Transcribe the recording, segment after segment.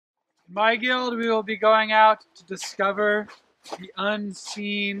My guild, we will be going out to discover the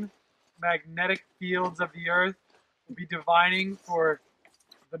unseen magnetic fields of the earth. We'll be divining for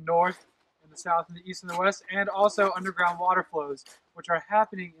the north and the south and the east and the west, and also underground water flows, which are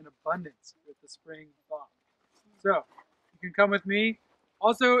happening in abundance with the spring thaw. So, you can come with me.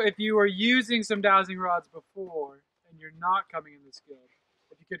 Also, if you were using some dowsing rods before and you're not coming in this guild,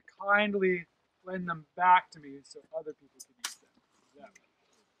 if you could kindly lend them back to me so other people could use them.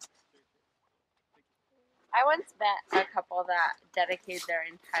 I once met a couple that dedicated their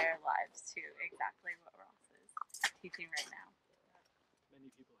entire lives to exactly what Ross is teaching right now. Many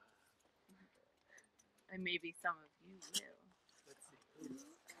people have. And maybe some of you will. Let's see.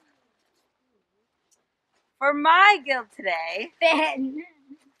 For my guild today,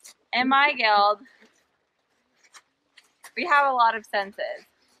 in my guild, we have a lot of senses,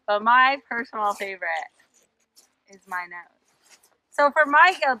 but my personal favorite is my nose. So for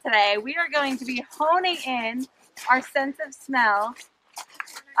my guild today, we are going to be honing in our sense of smell.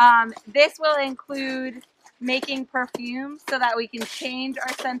 This will include making perfume so that we can change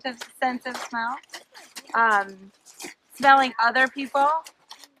our sense of smell, smelling other people,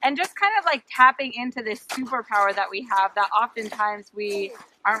 and just kind of like tapping into this superpower that we have that oftentimes we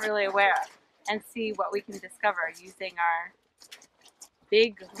aren't really aware of, and see what we can discover using our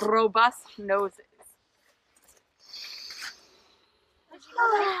big, robust noses. But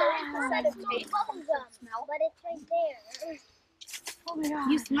it's right there. Oh my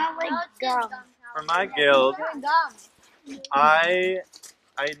God. You smell like gum. For my guild, I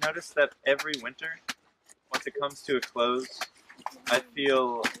noticed that every winter, once it comes to a close, I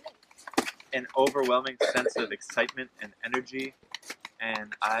feel an overwhelming sense of excitement and energy,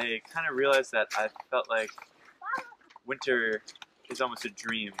 and I kind of realized that I felt like winter is almost a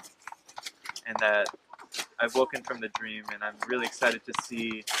dream, and that I've woken from the dream, and I'm really excited to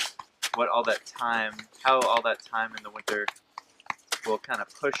see how all that time in the winter will kind of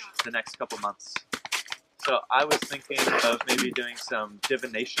push the next couple months. So I was thinking of maybe doing some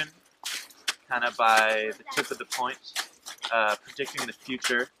divination, kind of by the tip of the point, predicting the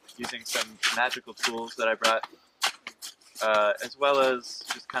future using some magical tools that I brought, as well as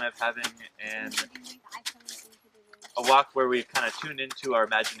just kind of having a walk where we kind of tune into our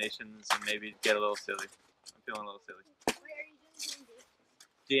imaginations and maybe get a little silly. I'm feeling a little silly.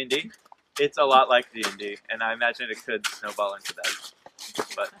 D&D? It's a lot like D&D, and I imagine it could snowball into that,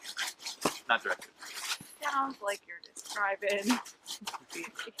 but not directly. Sounds like you're describing.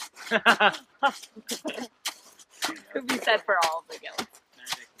 Could be said for all of the guilds.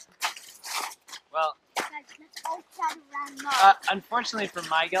 Well, unfortunately for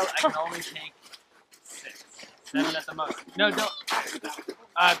my guild, I can only take 6, 7 at the most. No, don't.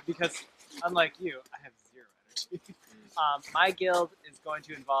 Because unlike you, I have 0 energy. My guild is going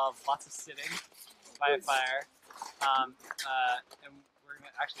to involve lots of sitting by a fire, and we're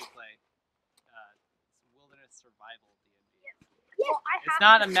going to actually play some wilderness survival D&D. It's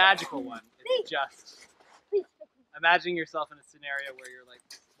not a magical one. It's just imagining yourself in a scenario where you're like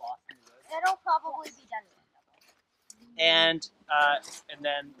lost in the woods. It'll probably be done with. And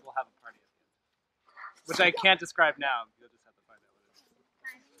then we'll have a party at the end, which I can't describe now. You'll just have to find out what it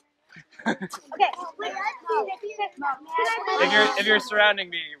is. Okay. If you're surrounding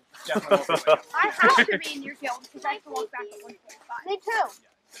me, you definitely won't be winning. I have to be in your guild because I have to walk back at 1:45. Me too.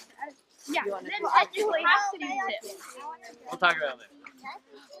 Yeah. I do have to do this. We'll talk about it later.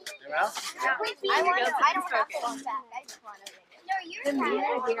 Anyone else? I don't have to walk back. I just want to. No, you're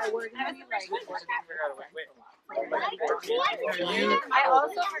I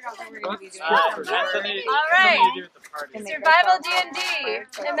also forgot that we're going to be doing All right. Survival D&D.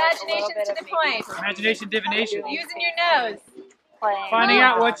 Imagination to the point. Imagination divination. Using your nose. Finding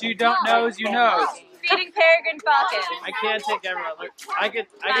out what you don't know is you know. Feeding peregrine falcon. I can't take everyone. Look, I could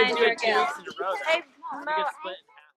do it 2 weeks in a row. Hey, We could split.